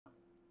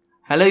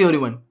Hello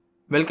everyone,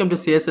 welcome to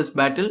CSS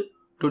Battle.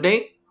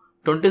 Today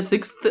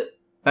 26th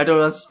battle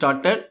was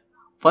started.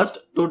 First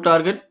 2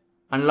 target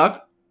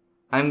unlocked.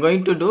 I am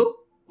going to do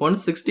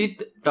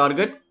 160th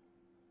target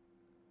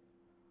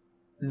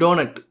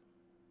donut.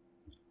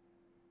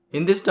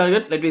 In this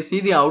target, let me see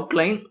the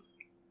outline.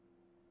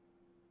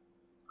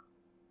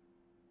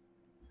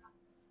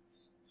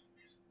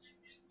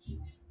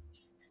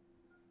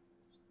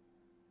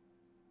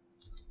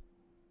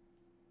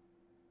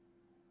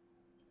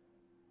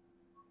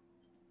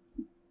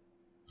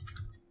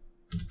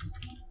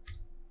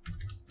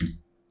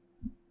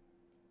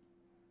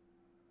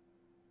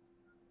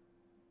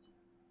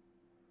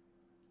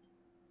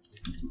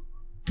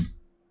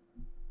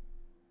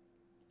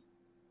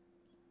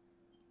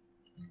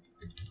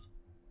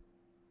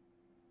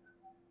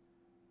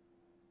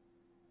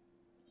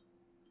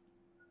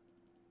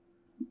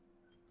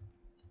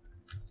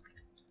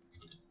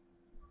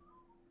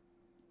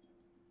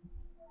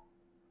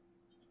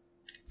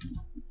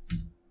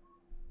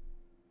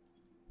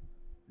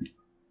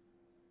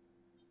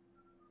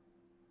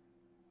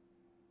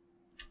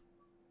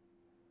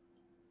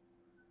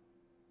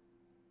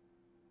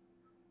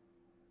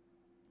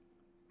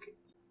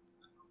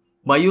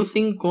 By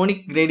using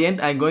conic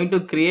gradient, I am going to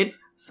create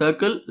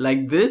circle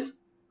like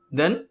this.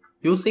 Then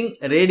using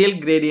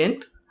radial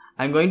gradient,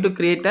 I am going to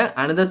create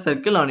another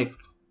circle on it.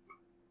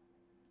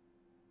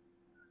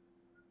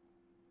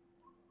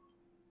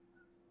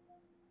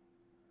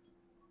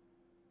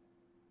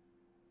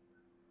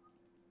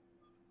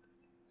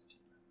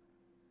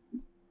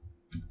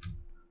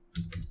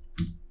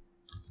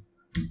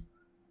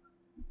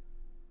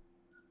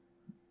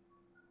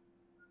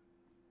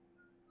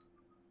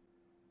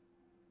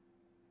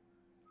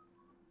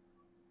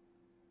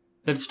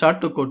 Let's start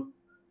to code.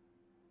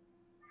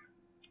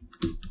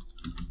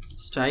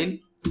 Style,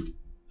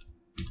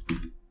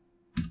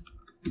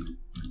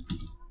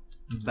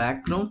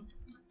 background,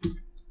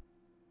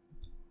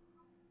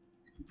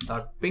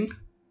 dark pink,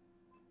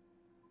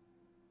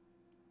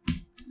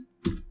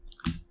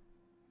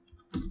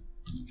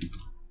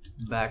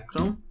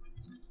 background,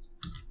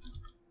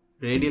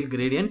 radial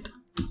gradient,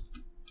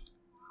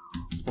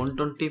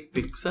 120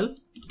 pixel,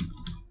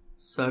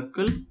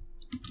 circle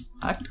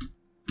at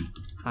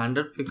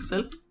 100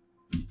 pixel,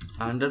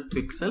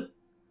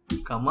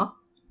 comma,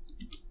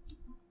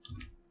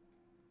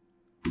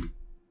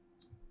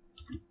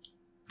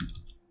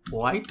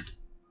 white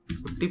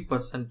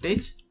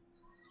 50%,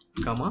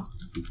 comma,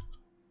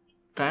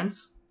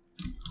 transparent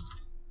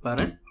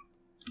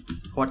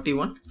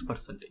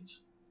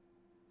 41%.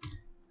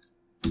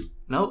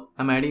 Now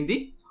I am adding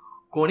the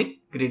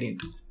conic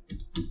gradient.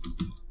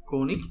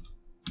 Conic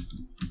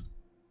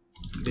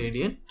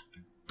gradient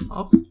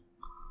of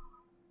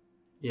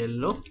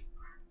yellow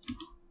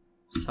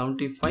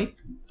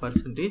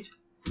 75%,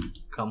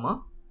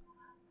 comma,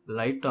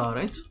 light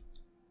orange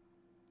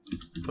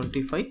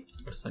 25%.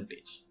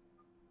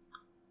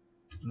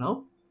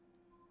 Now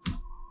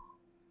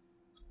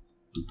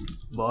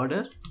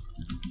border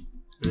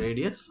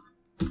radius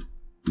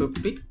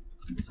 50%.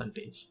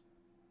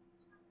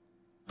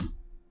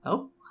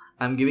 Now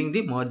I am giving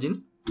the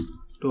margin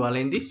to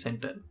align the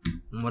center.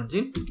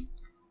 Margin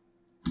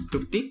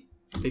 50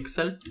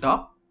 pixel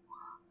top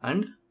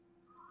and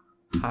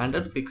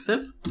 100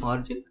 pixel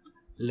margin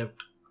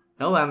left.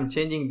 Now I am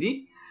changing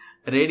the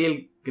radial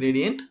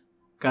gradient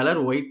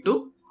color white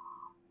to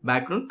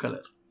background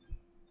color.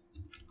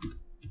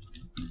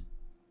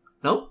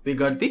 Now we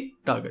got the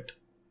target.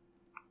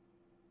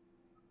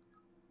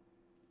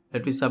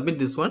 Let me submit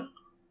this one.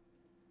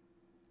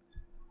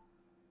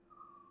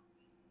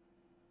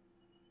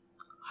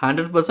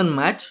 100%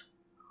 match,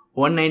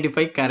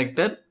 195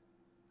 character.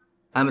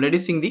 I am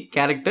reducing the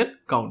character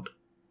count.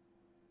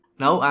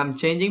 Now I am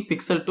changing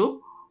pixel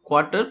to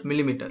quarter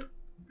millimeter.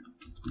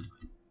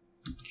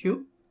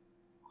 Q.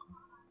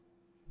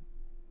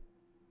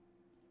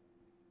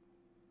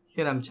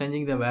 Here I am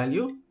changing the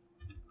value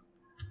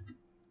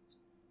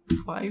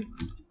 5,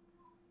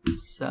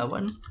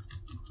 7.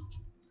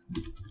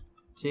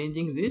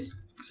 Changing this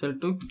pixel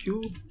to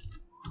Q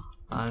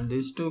and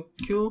this to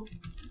Q.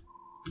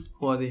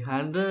 For the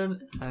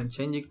 100, I am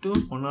changing to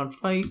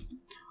 105,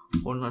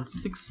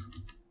 106,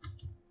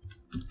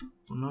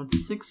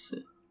 106.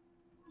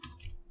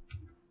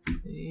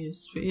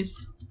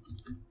 Space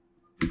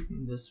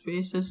in the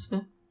spaces,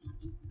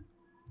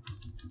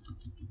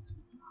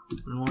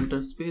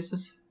 unwanted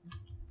spaces,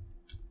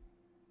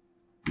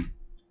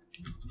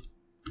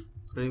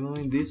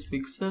 removing this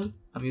pixel.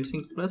 I'm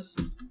using plus.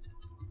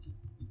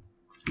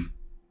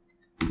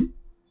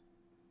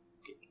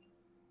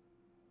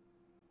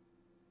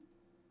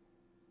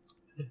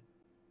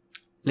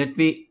 Let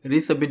me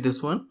resubmit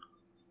this one.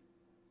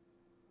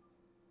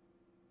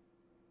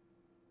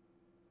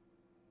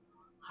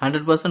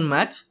 100%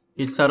 match,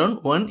 it's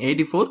around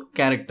 184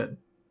 character.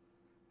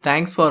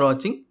 Thanks for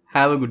watching.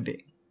 Have a good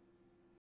day.